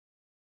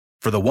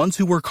For the ones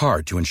who work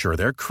hard to ensure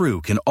their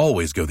crew can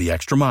always go the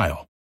extra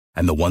mile,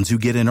 and the ones who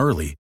get in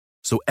early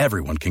so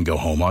everyone can go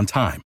home on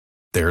time,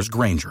 there's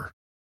Grainger,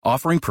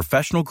 offering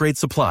professional-grade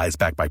supplies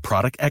backed by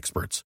product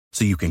experts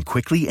so you can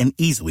quickly and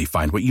easily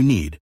find what you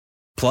need.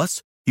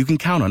 Plus, you can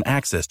count on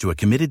access to a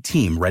committed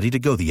team ready to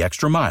go the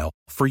extra mile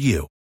for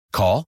you.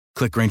 Call,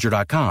 click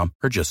Grainger.com,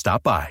 or just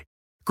stop by.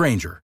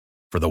 Grainger,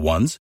 for the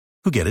ones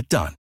who get it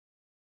done.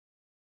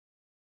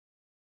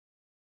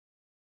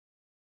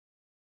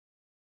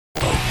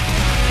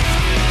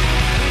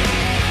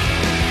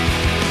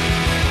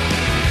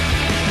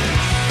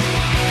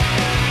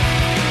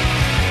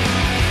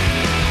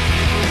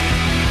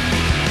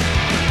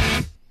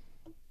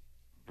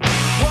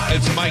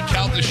 It's the Mike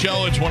Calta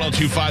Show. It's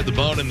 102.5 The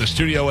Bone in the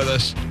studio with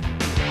us.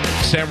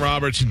 Sam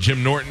Roberts and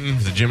Jim Norton,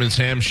 the Jim and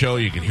Sam Show.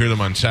 You can hear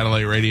them on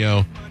satellite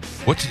radio.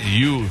 What's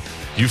you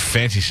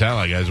fancy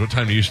satellite guys? What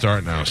time do you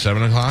start now?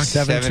 7 o'clock?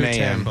 7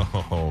 a.m.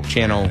 Oh,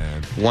 Channel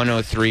man.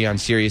 103 on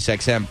Sirius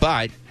XM.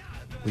 But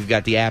we've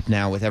got the app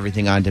now with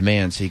everything on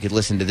demand, so you could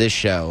listen to this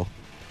show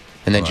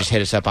and then just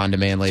hit us up on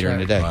demand later in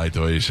the day. I like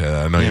the way you say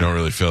that. I know you don't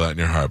really feel that in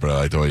your heart, but I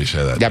like the way you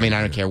say that. I mean,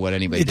 I don't care what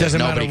anybody does.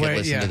 Nobody can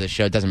listen to this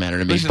show. It doesn't matter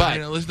to me.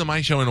 Listen to my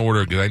show in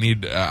order because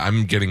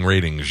I'm getting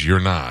ratings. You're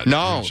not.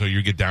 No. So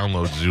you get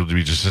downloads. You'll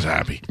be just as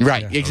happy.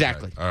 Right. Yeah.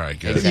 Exactly. Okay. All right.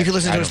 Good. Exactly. You can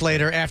listen to us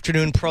later,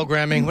 afternoon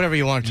programming, whatever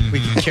you want. We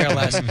can care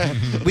less.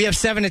 We have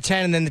 7 to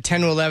 10, and then the 10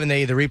 to 11,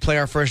 they either replay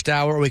our first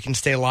hour or we can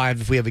stay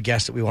live if we have a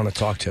guest that we want to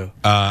talk to.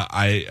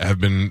 I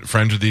have been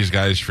friends with these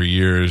guys for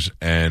years,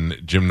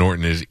 and Jim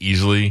Norton is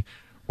easily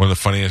one of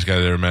the funniest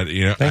guys I ever met.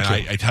 You know,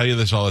 I tell you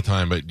this all the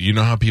time, but do you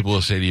know how people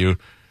will say to you,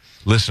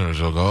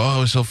 listeners will go,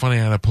 "Oh, it's so funny,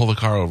 I had to pull the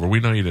car over." We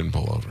know you didn't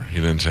pull over. You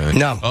didn't say anything.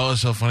 No. "Oh,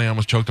 it's so funny, I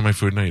almost choked on my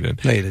food." No, you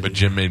didn't. No, you didn't. But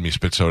Jim made me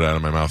spit soda out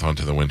of my mouth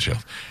onto the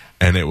windshield.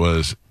 And it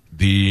was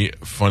the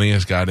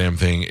funniest goddamn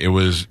thing. It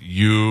was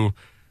you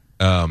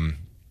talking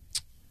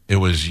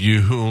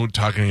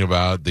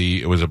about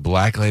it was a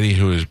black lady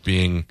who was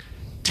being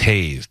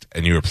tased,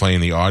 and you were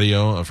playing the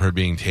audio of her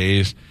being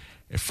tased.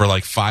 For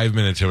like 5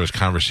 minutes, it was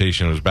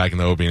conversation. It was back in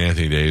the Opie and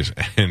Anthony days.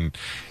 And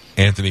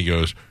Anthony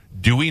goes,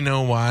 "Do we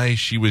know why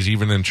she was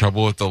even in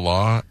trouble with the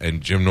law?"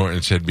 And Jim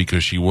Norton said,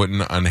 "Because she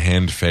wouldn't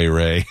unhand Fay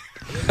Ray."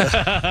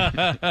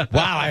 Wow,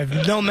 I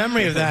have no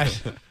memory of that.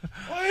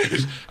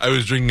 I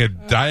was drinking a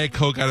Diet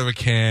Coke out of a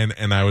can,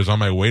 and I was on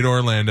my way to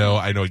Orlando.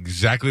 I know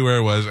exactly where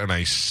it was, and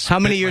I How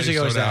many years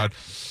ago was that? Out.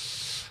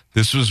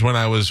 This was when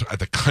I was at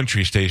the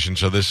country station,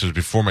 so this was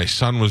before my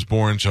son was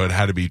born, so it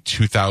had to be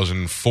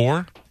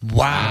 2004.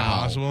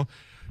 Wow. Possible.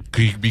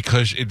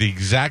 Because the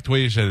exact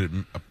way you said it,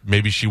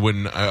 maybe she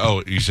wouldn't,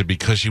 you said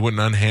because she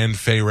wouldn't unhand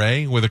Fay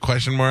Ray with a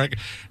question mark,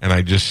 and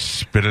I just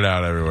spit it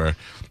out everywhere.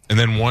 And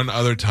then one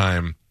other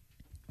time,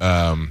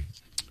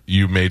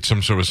 you made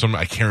some sort of,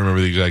 I can't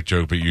remember the exact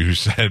joke, but you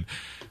said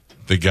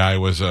the guy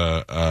was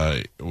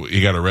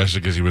he got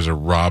arrested because he was a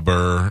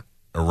robber,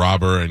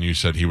 and you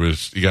said he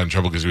got in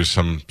trouble because he was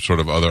some sort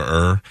of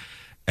other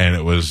and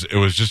it was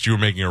just you were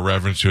making a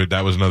reference to it.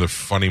 That was another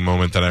funny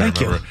moment that I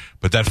remember.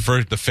 But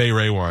the Fay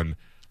Ray one,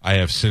 I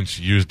have since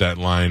used that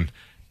line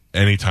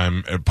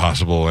anytime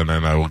possible, and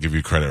then I will give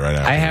you credit right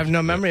after. I have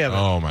no memory of it.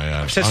 Oh my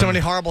gosh! I've said so many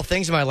horrible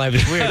things in my life.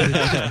 It's weird.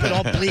 It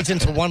all bleeds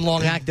into one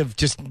long act of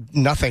just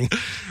nothing.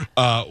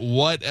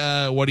 What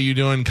are you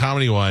doing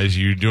comedy wise? Are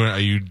you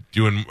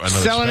doing another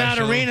selling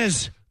special? out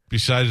arenas?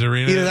 Besides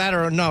arenas? Either that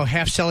or no,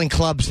 half selling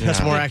clubs. Yeah.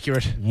 That's more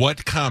accurate.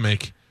 What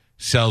comic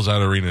sells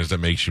out arenas that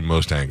makes you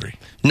most angry?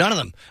 None of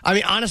them. I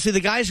mean, honestly, the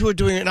guys who are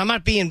doing it, and I'm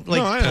not being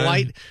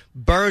polite.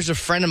 Burr's a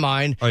friend of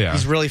mine. Oh, yeah.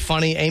 He's really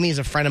funny. Amy's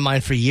a friend of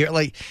mine for years.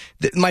 Like,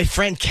 my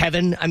friend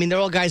Kevin, I mean, they're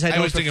all guys I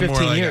know for 15 years. I was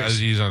thinking more like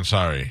Aziz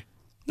Ansari.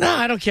 No,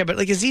 I don't care, but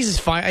like Aziz is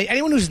fine.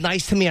 Anyone who's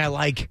nice to me, I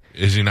like.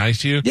 Is he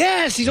nice to you?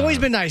 Yes, he's always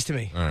been nice to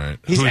me. All right.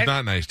 Who's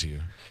not nice to you?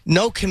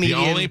 No comedian.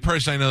 The only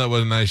person I know that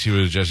wasn't nice to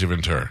you was Jesse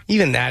Ventura.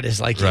 Even that is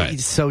like,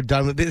 he's so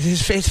done with it.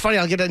 It's funny,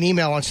 I'll get an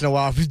email once in a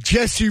while.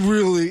 Jesse,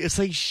 really? It's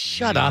like,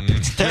 shut up.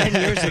 It's 10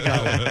 years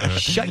ago.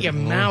 Shut your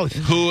mouth.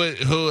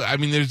 Who? I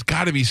mean, there's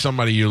got to be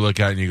somebody you look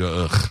at and you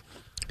go, ugh.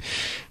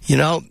 You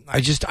know,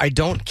 I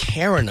don't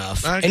care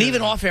enough. And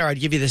even off air, I'd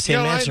give you the same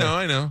answer.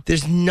 I know.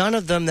 There's none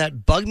of them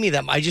that bug me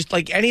that much. I just,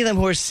 like, any of them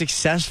who are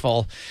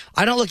successful,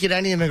 I don't look at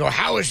any of them and go,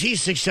 how is he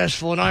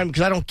successful?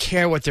 Because I don't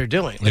care what they're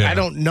doing. Like, I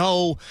don't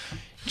know.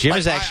 Jim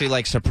is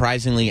actually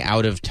surprisingly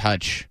out of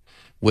touch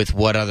with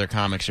what other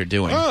comics are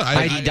doing.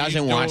 He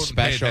doesn't watch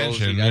specials.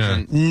 He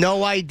doesn't.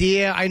 No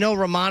idea. I know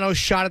Romano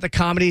shot at the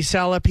Comedy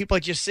Cellar. People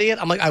like, you see it?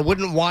 I'm like, I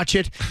wouldn't watch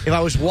it if I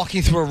was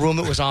walking through a room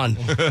it was on.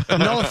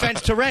 No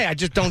offense to Ray. I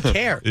just don't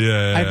care.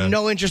 I have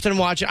no interest in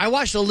watching. I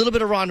watched a little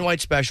bit of Ron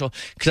White's special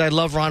because I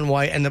love Ron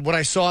White, and what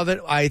I saw of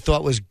it, I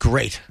thought was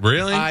great.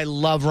 Really? I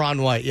love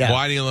Ron White, yeah.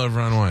 Why do you love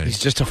Ron White? He's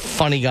just a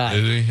funny guy.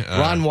 Is he?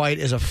 Ron White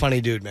is a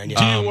funny dude, man. Yeah.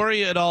 Do you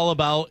worry at all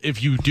about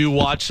if you do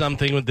watch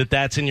something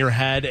that's in your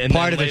head and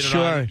part then of it, later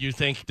sure. Sorry. You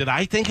think, did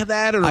I think of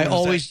that? Or I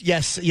always,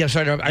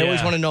 sorry. I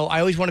always want to know. I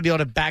always want to be able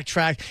to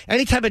backtrack.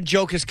 Any type of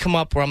joke has come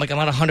up where I'm like, I'm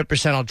not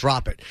 100%, I'll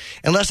drop it.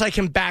 Unless I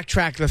can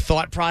backtrack the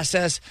thought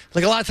process.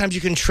 Like a lot of times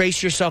you can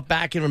trace yourself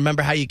back and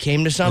remember how you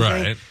came to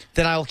something,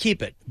 then I'll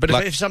keep it. But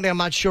if something I'm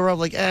not sure of,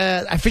 like,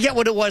 I forget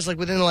what it was, like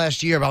within the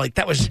last year, but like,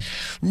 that was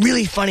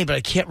really funny, but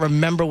I can't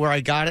remember where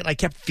I got it. I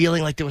kept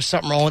feeling like there was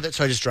something wrong with it,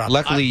 so I just dropped it.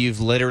 Luckily,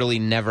 you've literally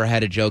never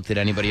had a joke that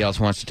anybody else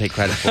wants to take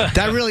credit for.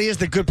 That really is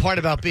the good part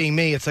about being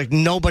me. It's like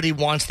nobody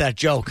wants that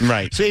joke.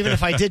 Right. So even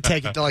if I did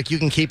take it, they're like, you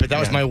can keep it. That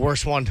was my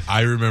worst one.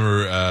 I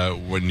remember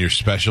when your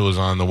special was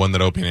on, the one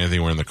that Opie and Anthony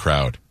were in the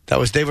crowd.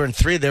 They were in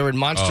 3. They were in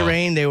Monster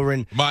Rain. They were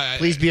in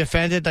Please Be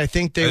Offended. I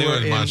think they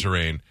were in Monster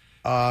Rain.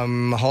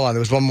 Hold on. There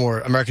was one more.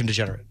 American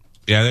Degenerate.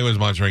 Yeah, I think it was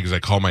Monster Rain because I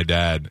called my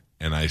dad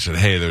and I said,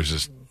 hey, there's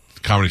this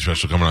comedy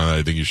special coming on that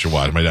I think you should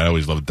watch. My dad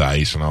always loved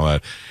Dice and all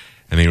that.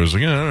 And he was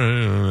like,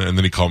 yeah. And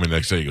then he called me the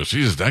next day. He goes,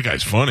 Jesus, that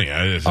guy's funny.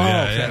 I said,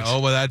 yeah.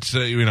 Oh, well, that's,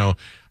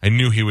 I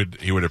knew he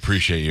would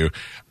appreciate you.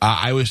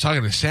 I was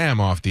talking to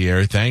Sam off the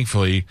air.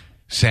 Thankfully,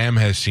 Sam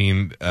has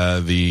seen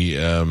the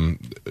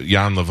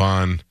Jan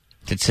Levon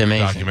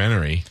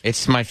documentary.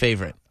 It's my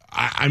favorite.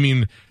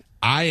 I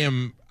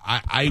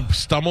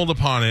stumbled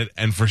upon it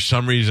and for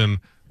some reason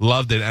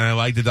loved it, and I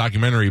like the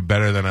documentary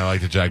better than I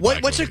like the Jack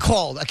Black What's movie. it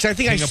called? Because I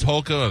think King of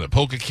Polka, or the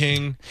Polka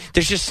King.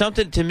 There's just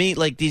something to me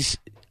like these.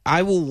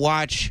 I will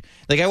watch.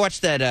 Like I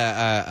watched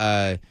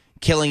that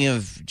Killing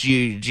of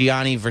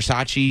Gianni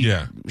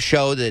Versace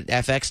show that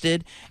FX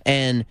did,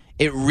 and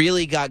it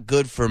really got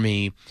good for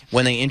me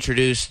when they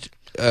introduced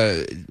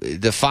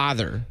the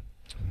father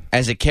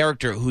as a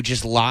character who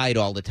just lied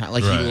all the time.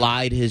 Like, he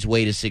lied his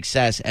way to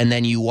success, and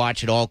then you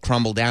watch it all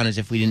crumble down as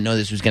if we didn't know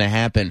this was going to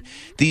happen.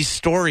 These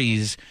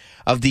stories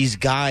of these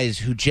guys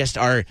who just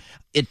are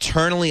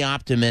eternally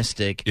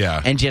optimistic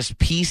and just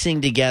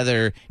piecing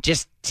together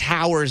just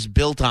towers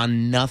built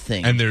on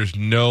nothing. And there's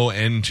no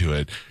end to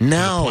it. No.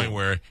 To the point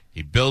where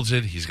he builds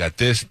it, he's got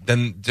this,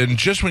 then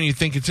just when you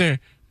think it's there,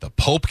 the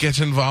Pope gets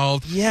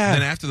involved. Yeah.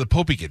 And then after the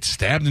Pope, he gets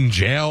stabbed in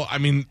jail. I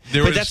mean,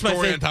 there was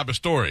story on top of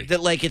story.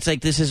 That, like, it's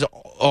like this is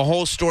a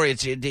whole story.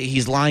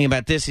 He's lying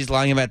about this, he's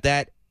lying about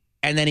that,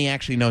 and then he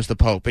actually knows the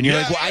Pope. And you're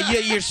like,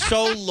 well, you're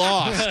so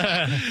lost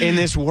in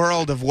this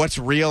world of what's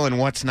real and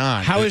what's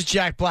not. How is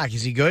Jack Black?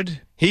 Is he good?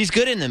 He's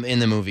good in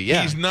the movie,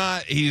 yeah. He's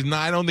not,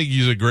 I don't think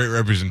he's a great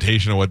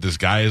representation of what this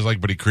guy is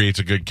like, but he creates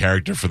a good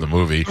character for the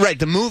movie. Right,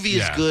 the movie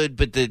is good,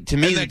 but to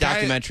me, the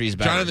documentary is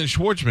better. Jonathan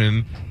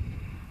Schwartzman,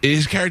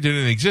 his character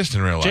didn't exist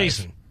in real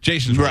life.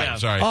 Jason's right.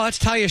 Sorry. Oh, that's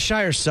Talia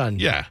Shire's son.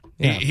 Yeah.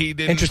 He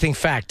didn't. Interesting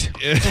fact.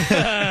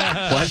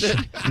 Was it?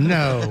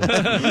 No.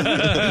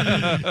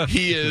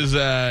 He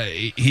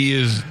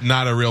is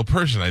not a real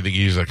person. I think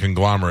he's a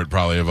conglomerate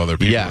probably of other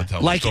people that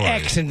tell like the story.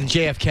 X and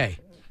JFK.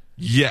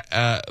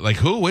 Yeah, like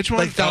who? Which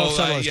one? Like Donald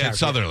Sutherland's character.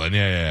 Sutherland.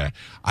 Yeah.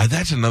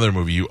 That's another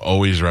movie you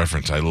always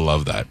reference. I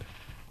love that.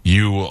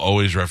 You will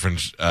always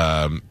reference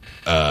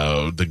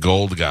the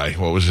gold guy.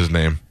 What was his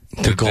name?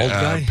 The gold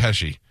guy?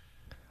 Pesci.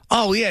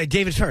 Oh, yeah,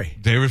 David Ferry.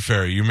 David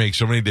Ferry. You make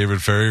so many David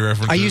Ferry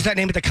references. I used that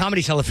name at the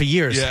Comedy Cellar for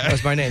years. Yeah. That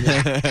was my name.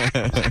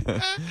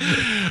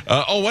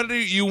 What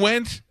did you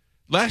went?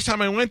 Last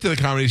time I went to the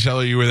Comedy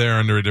Cellar, you were there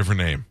under a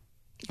different name.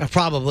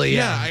 Probably,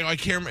 yeah. I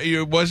can't remember.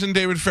 It wasn't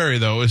David Ferry,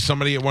 though. It was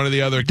somebody at one of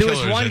the other There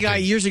killers. was one guy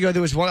years ago.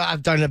 There was one.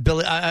 I've done a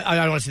Billy. I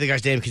don't want to say the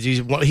guy's name because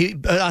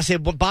I'll say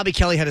Bobby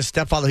Kelly had a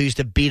stepfather who used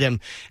to beat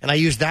him, and I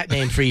used that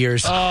name for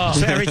years. So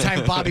every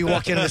time Bobby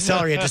walked into the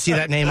cellar, he had to see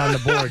that name on the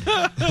board.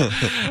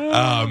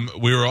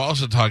 We were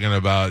also talking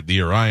about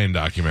the Orion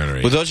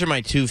documentary. Well, those are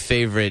my two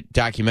favorite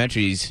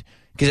documentaries.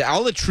 Because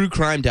all the true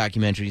crime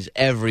documentaries,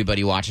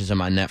 everybody watches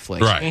them on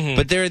Netflix. Right. Mm-hmm.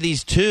 But there are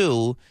these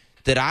two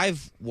that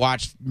I've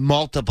watched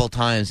multiple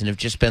times and have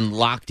just been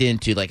locked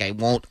into. Like, I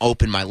won't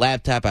open my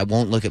laptop. I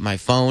won't look at my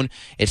phone.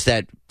 It's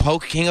that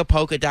King of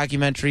Polka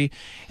documentary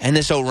and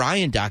this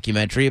Orion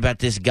documentary about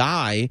this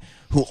guy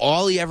who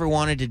all he ever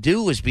wanted to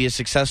do was be a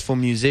successful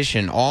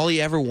musician. All he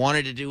ever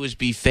wanted to do was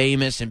be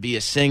famous and be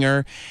a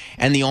singer.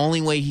 And the only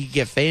way he could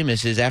get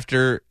famous is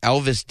after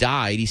Elvis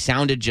died. He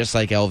sounded just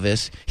like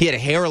Elvis. He had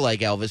hair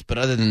like Elvis, but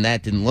other than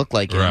that, didn't look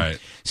like him. Right.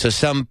 So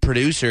some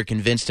producer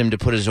convinced him to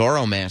put a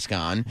Zorro mask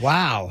on.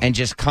 Wow. And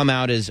just come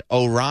out as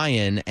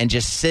Orion and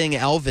just sing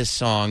Elvis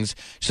songs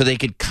so they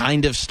could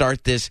kind of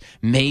start this,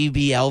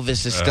 maybe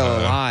Elvis is still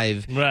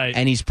alive. Right.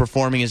 And he's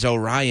performing as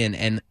Orion.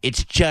 And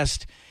it's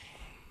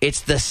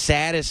the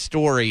saddest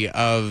story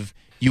of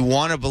you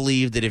want to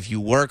believe that if you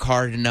work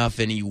hard enough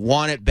and you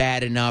want it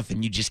bad enough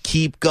and you just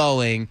keep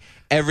going,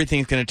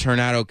 everything's going to turn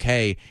out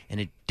okay, and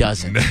it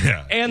doesn't.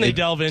 And they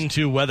delve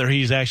into whether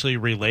he's actually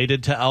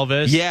related to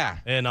Elvis. Yeah.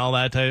 And all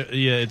that type.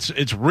 Yeah,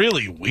 it's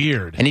really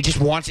weird. And he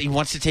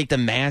wants to take the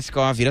mask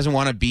off. He doesn't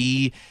want to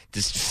be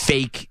this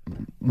fake,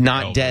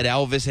 not dead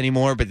Elvis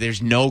anymore, but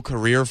there's no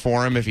career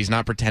for him if he's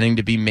not pretending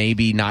to be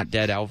maybe not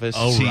dead Elvis.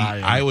 Oh, See,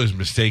 right. I was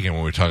mistaken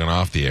when we were talking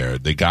off the air.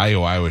 The guy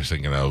who I was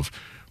thinking of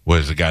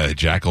was the guy that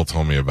Jackal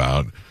told me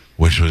about,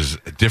 which was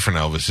a different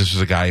Elvis. This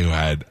was a guy who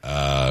had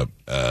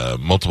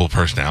multiple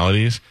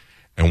personalities,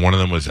 and one of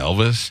them was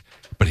Elvis.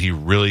 but he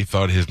really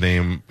thought he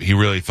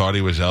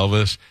was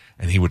Elvis,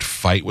 and he would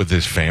fight with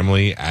his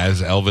family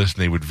as Elvis,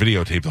 and they would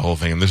videotape the whole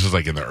thing. And this is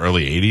like in the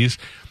early 80s.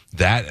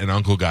 That and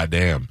Uncle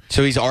Goddamn.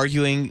 So he's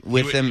arguing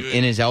with them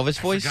in his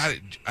Elvis voice? God,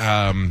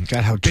 how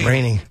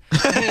draining. No,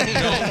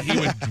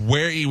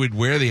 he would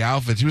wear the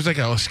outfits. He was like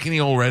a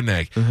skinny old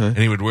redneck, and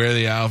he would wear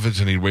the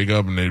outfits, and he'd wake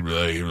up, and he'd be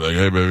like,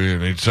 hey, baby,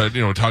 and he'd start,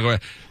 talk about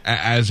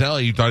as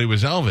he thought he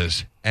was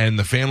Elvis, and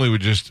the family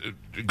would just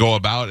go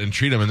about and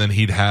treat him, and then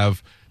he'd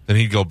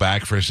go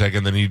back for a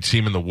second, then he'd see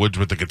him in the woods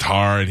with the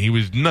guitar, and he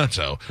was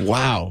nutso.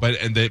 Wow. But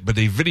they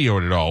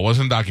videoed it all. It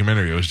wasn't a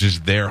documentary. It was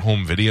just their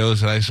home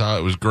videos that I saw.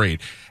 It was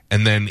great.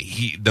 And then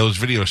those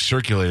videos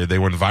circulated. They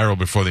went viral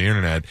before the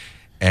internet.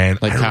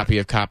 And like copy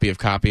of copy on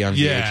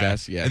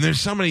VHS. Yeah. And there's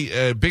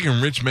somebody, Big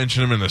and Rich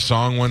mentioned him in a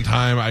song one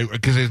time.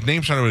 Because his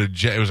name started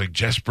with it was like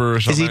Jesper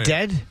or something. Is he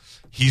dead?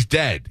 He's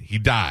dead. He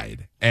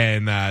died.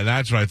 And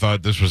that's what I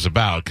thought this was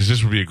about, because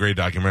this would be a great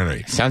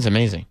documentary. Sounds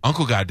amazing.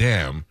 Uncle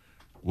Goddamn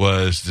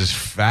was this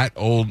fat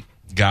old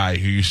guy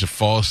who used to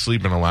fall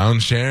asleep in a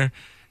lounge chair,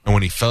 and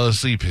when he fell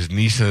asleep, his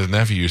niece and his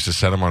nephew used to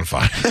set him on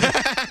fire.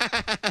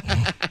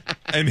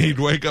 And he'd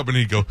wake up and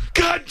he'd go,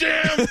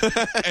 "Goddamn!"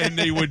 And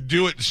they would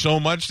do it so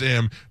much to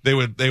him, they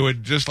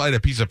would just light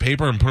a piece of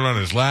paper and put it on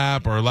his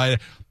lap, or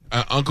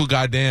Uncle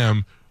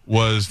Goddamn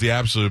was the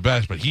absolute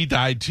best, but he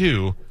died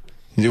too.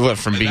 What,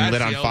 from being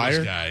lit on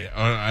fire? Guy.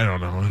 I don't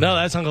know. No,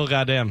 that's Uncle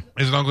Goddamn.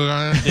 Is it Uncle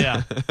Goddamn?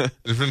 Yeah.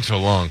 It's been so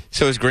long.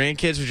 So his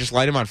grandkids would just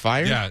light him on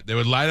fire? Yeah, they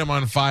would light him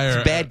on fire.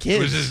 It's bad kids.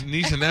 It was his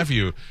niece and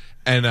nephew.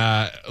 And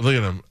look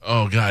at him.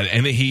 Oh, God.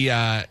 And he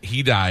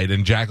died.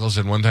 And Jackal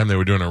said one time they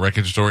were doing a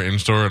record store,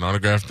 in-store, an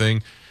autograph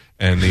thing.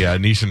 And the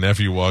niece and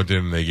nephew walked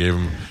in, and they gave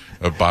him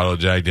a bottle of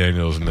Jack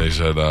Daniels, and they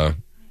said,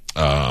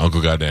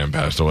 Uncle Goddamn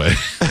passed away.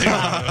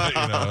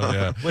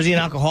 Yeah. Was he an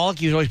alcoholic?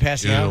 He was always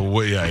passing out?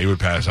 Yeah, he would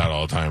pass out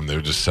all the time. They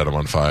would just set him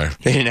on fire.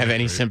 They didn't have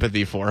any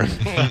sympathy for him.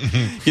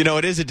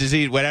 It is a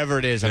disease. Whatever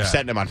it is, I'm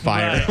setting him on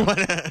fire.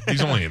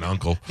 He's only an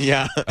uncle.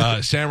 Yeah.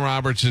 Sam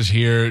Roberts is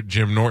here.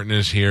 Jim Norton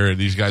is here.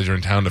 These guys are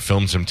in town to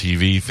film some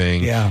TV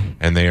thing. Yeah.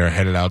 And they are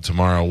headed out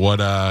tomorrow.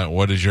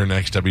 What is your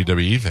next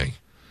WWE thing?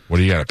 What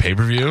do you got, a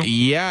pay-per-view?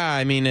 Yeah,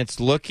 I mean, it's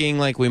looking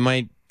like we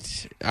might...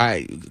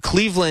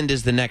 Cleveland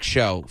is the next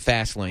show,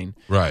 Fastlane.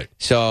 Right.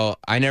 So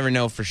I never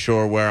know for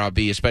sure where I'll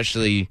be,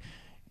 especially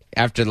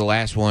after the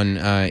last one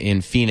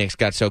in Phoenix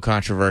got so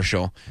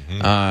controversial.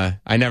 Mm-hmm.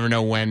 I never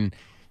know when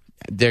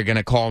they're going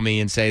to call me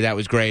and say that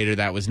was great or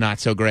that was not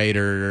so great,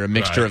 or a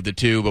mixture of the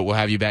two, but we'll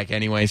have you back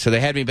anyway. So they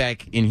had me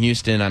back in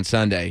Houston on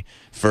Sunday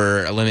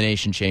for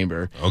Elimination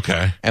Chamber.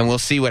 Okay. And we'll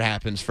see what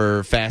happens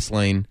for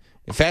Fastlane.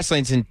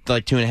 Fastlane's in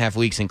like 2.5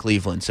 weeks in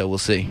Cleveland, so we'll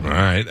see. All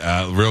right.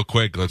 Real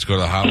quick, let's go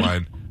to the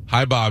hotline.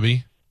 Hi,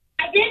 Bobby.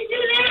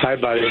 Hi,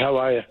 buddy. How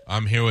are you?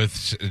 I'm here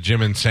with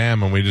Jim and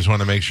Sam, and we just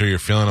want to make sure you're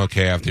feeling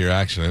okay after your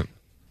accident.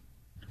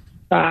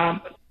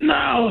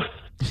 No.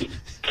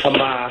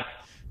 I'm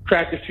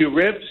cracked a few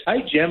ribs.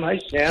 Hi, Jim. Hi,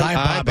 Sam.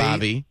 Hi,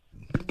 Bobby.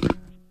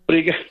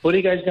 What are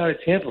you guys down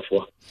at Tampa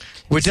for?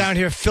 We're down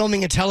here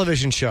filming a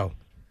television show.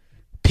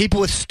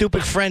 People with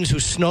stupid friends who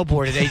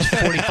snowboard at age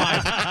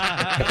 45.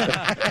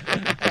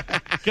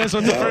 Guess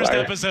what the first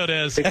episode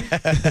is?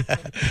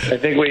 I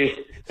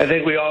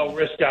think we all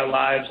risk our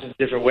lives in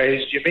different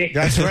ways, Jimmy.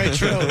 That's very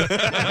true.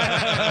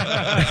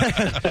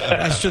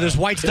 That's true. There's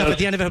white stuff at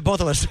the end of it,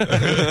 both of us.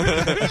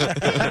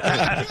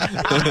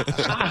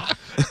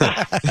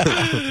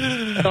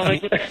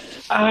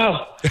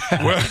 Ow.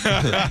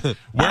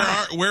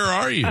 Where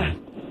are you?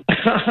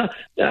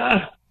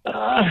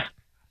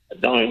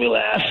 Don't make me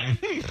laugh.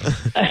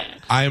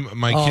 I'm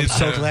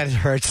so glad it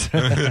hurts.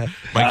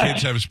 My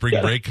kids have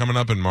spring break coming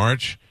up in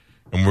March,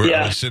 and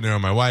I was sitting there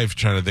with my wife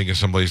trying to think of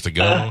someplace to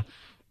go,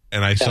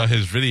 and I saw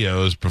his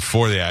videos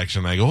before the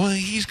action. I go, well,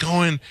 he's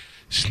going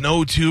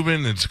snow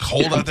tubing. It's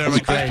cold out there. I'm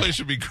like, this place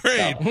would be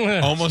great.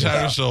 Almost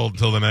had her sold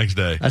until the next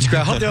day. That's great.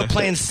 I hope they were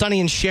playing Sonny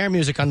and Cher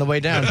music on the way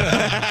down.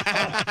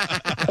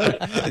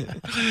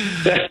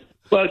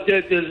 Well,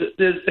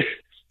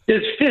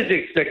 there's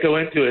physics that go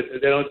into it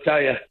that they don't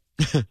tell you.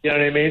 You know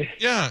what I mean?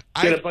 Yeah.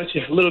 You got a bunch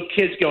of little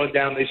kids going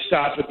down. They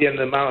stop at the end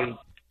of the mountain.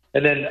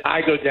 And then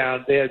I go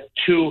down. They had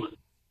two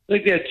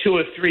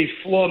or three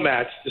floor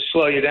mats to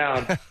slow you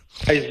down.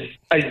 I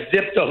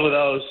zipped over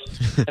those.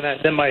 And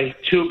then my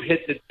tube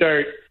hit the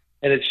dirt.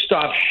 And it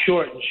stopped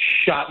short and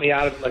shot me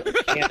out of it like a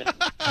cannon.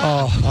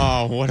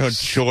 Oh, what a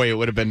joy it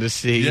would have been to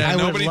see. Yeah, I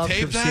would nobody have loved to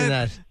taped have seen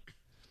that.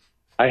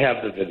 I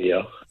have the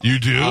video. You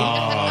do?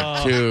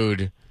 Oh,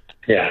 dude.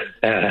 Yeah.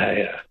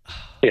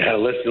 Yeah,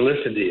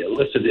 listen to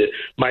you.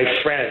 My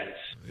friends.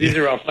 These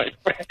are all my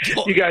friends.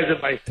 You guys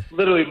are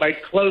literally my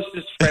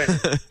closest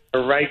friends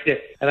are right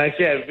there. And I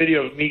see a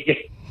video of me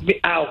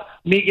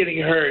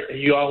getting hurt, and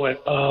you all went,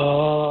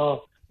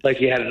 oh, like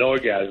you had an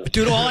orgasm.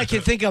 Dude, all I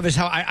can think of is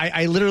how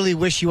I literally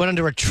wish you went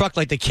under a truck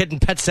like the kid in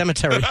Pet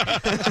Sematary.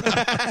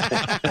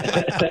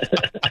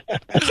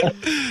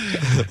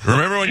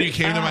 Remember when you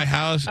came to my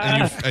house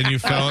and you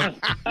fell?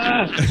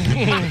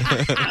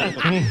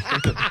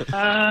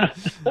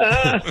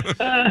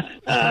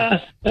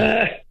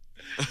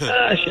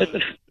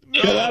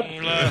 Shut up.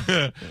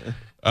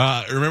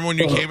 Remember when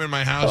you came in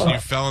my house and you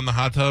fell in the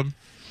hot tub?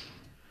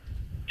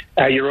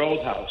 At your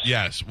old house.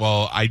 Yes.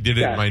 Well, I did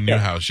it in my new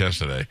house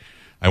yesterday.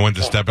 I went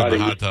to step in the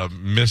hot tub,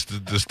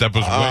 missed the step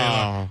was way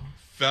low.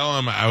 Fell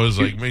in. I was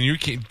like, man, you're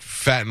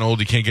fat and old.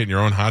 You can't get in your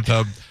own hot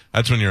tub.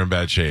 That's when you're in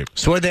bad shape.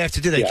 So what do they have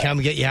to do? They come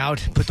and get you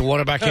out, put the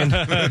water back in?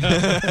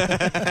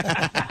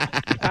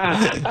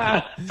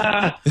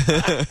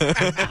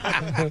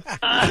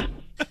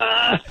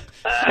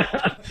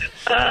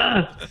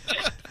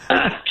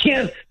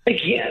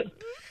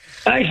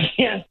 I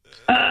can't.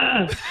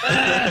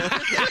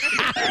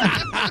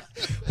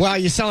 Wow,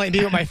 you sound like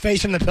me with my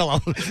face in the pillow.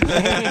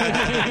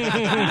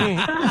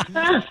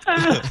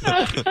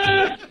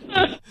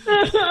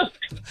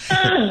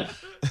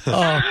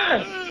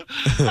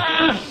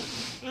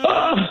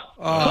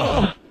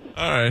 All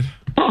right.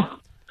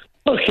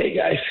 Okay,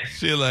 guys.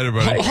 See you later,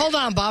 buddy. Hold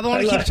on, Bob. I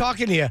want to keep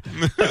talking to you.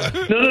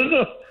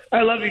 No.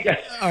 I love you guys.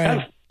 All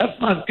right. Have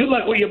fun. Good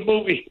luck with your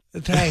movie.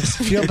 Thanks.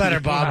 Feel better,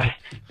 Bob.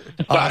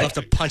 I'd love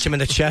to punch him in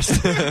the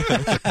chest.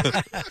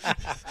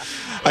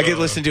 I could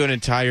listen to an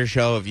entire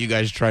show of you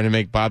guys trying to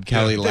make Bob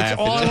Kelly laugh.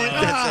 That's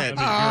it. That'd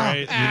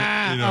be great.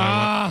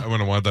 I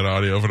want to want that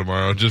audio for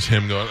tomorrow. Just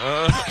him going,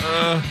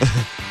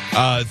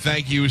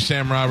 Thank you,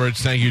 Sam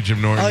Roberts. Thank you,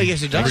 Jim Norton. Oh, you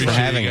guys are done for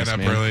having you us,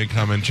 getting up man. early and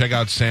coming. Check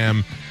out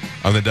Sam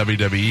on the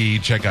WWE.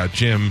 Check out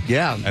Jim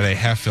at a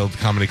half-filled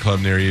comedy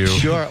club near you.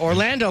 Sure.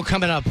 Orlando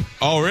coming up.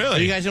 Oh, really?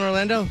 Are you guys in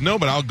Orlando? No,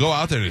 but I'll go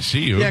out there to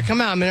see you. Yeah, come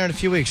out. I'm in there in a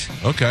few weeks.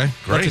 Okay,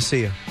 great. Love to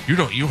see you.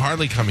 You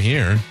hardly come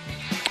here.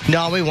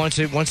 No, we once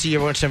a year,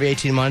 once every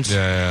 18 months.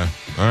 Yeah.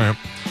 All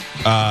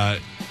right.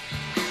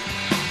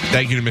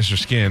 Thank you to Mr.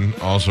 Skin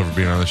also for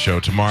being on the show.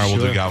 Tomorrow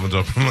we'll do Galvin's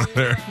Open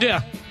Letter.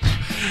 Yeah.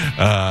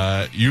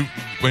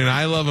 When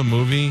I love a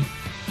movie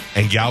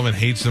and Galvin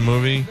hates the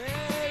movie,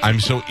 I'm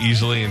so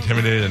easily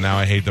intimidated, and now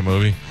I hate the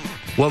movie.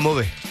 What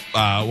movie?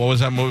 What was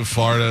that movie?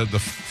 Florida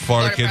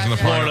Kids in the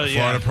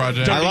Florida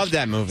Project. I love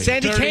that movie.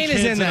 Sandy Dirty Kane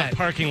is Kids in that. a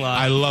parking lot.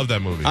 I love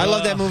that movie. I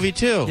love that movie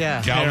too.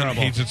 Yeah. Galvin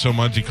Terrible. hates it so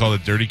much he called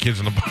it Dirty Kids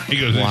in the Park. He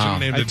goes, they should have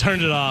named I it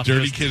turned it off. Dirty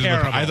It was Kids in the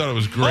terrible. Park. I thought it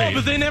was great. Oh,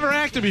 but they never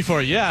acted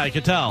before. Yeah, I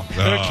could tell.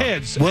 They were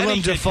kids. Willem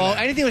Any kid Dafoe. can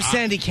act. Anything with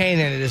Sandy Kane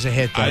in it is a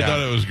hit, though. I thought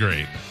it was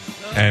great.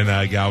 And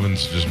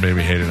Galvin's just made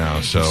me hate it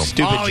now. So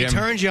Stupid he Jim.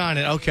 turned you on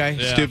it. Okay.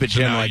 Yeah. Stupid So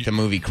Jim now liked you- the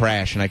movie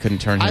Crash, and I couldn't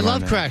turn him I on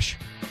love that. Crash.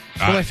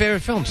 One of my favorite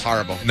films.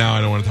 Horrible. now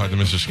I don't want to talk to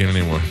Mr. Skin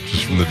anymore.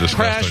 Just from the disgust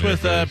Crash on your with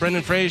face.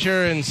 Brendan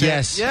Fraser and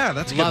Yes. Yeah,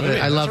 that's a good Love movie.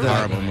 it. I love that.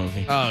 Horrible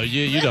movie. Oh,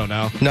 you don't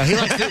know. No, he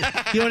likes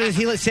you know what it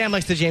is? Sam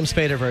likes the James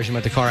Spader version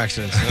with the car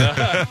accidents.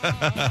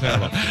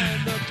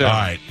 All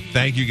right.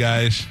 Thank you,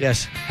 guys.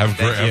 Yes. Have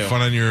Thank you. have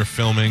fun on your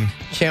filming.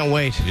 Can't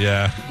wait.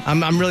 Yeah.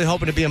 I'm really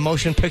hoping to be a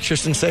motion picture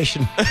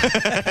sensation.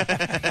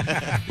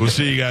 We'll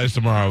see you guys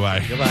tomorrow.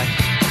 Bye. Goodbye.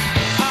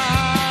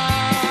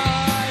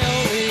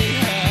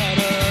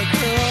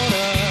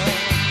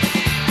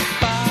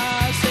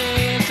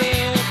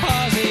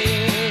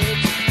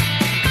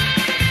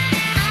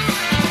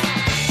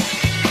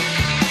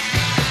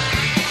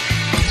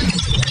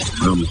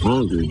 I'm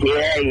hungry.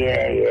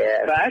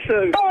 Yeah. That's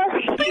a... Oh,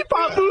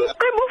 Babu,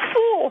 I'm a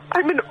fool.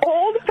 I'm an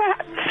old,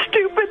 fat,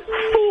 stupid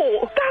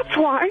fool. That's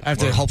why.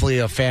 After hopefully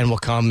a fan will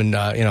come and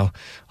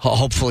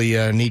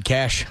hopefully need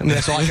cash. I mean,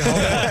 that's all I can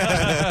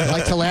hope.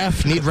 Like to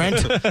laugh, need rent.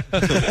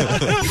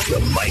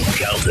 The Mike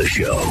Calta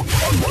Show on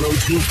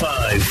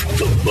 102.5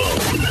 The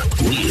Bone.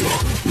 Real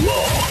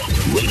Raw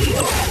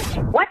Radio.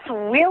 What's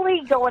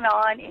really going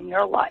on in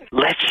your life?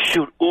 Let's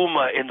shoot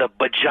Uma in the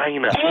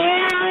vagina.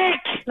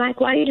 Mike,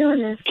 why are you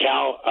doing this?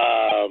 Cal,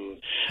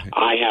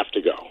 I have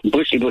to go.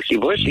 Bushy.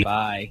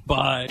 Bye.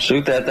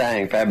 Shoot that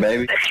thing, fat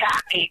baby.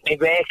 Eat me,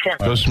 bacon.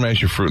 Go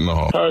smash your fruit in the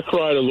hole. I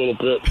cried a little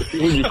bit.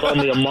 When you call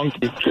me a monkey.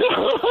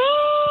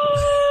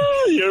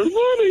 You're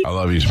funny. I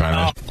love you,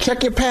 Spanish.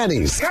 Check your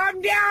panties.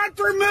 Come down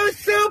for moose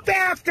soup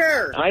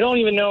after. I don't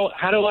even know,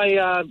 how do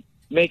I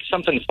make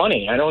something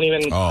funny? I don't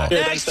even... Oh.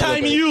 Next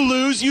time you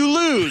lose, you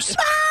lose.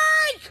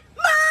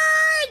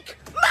 Mike!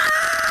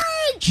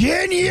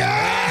 Genius!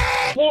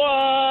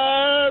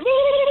 What?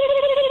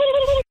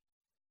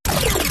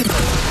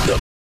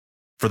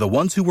 For the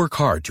ones who work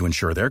hard to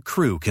ensure their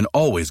crew can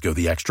always go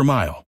the extra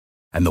mile,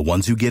 and the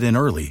ones who get in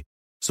early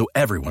so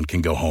everyone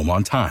can go home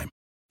on time,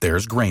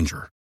 there's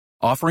Grainger,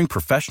 offering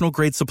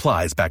professional-grade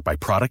supplies backed by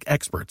product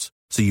experts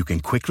so you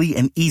can quickly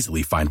and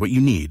easily find what you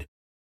need.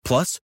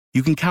 Plus,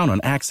 you can count on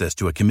access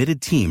to a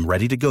committed team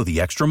ready to go the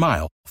extra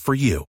mile for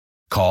you.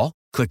 Call,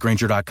 click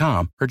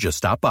Grainger.com, or just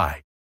stop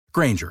by.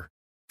 Grainger,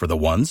 for the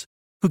ones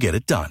who get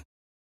it done.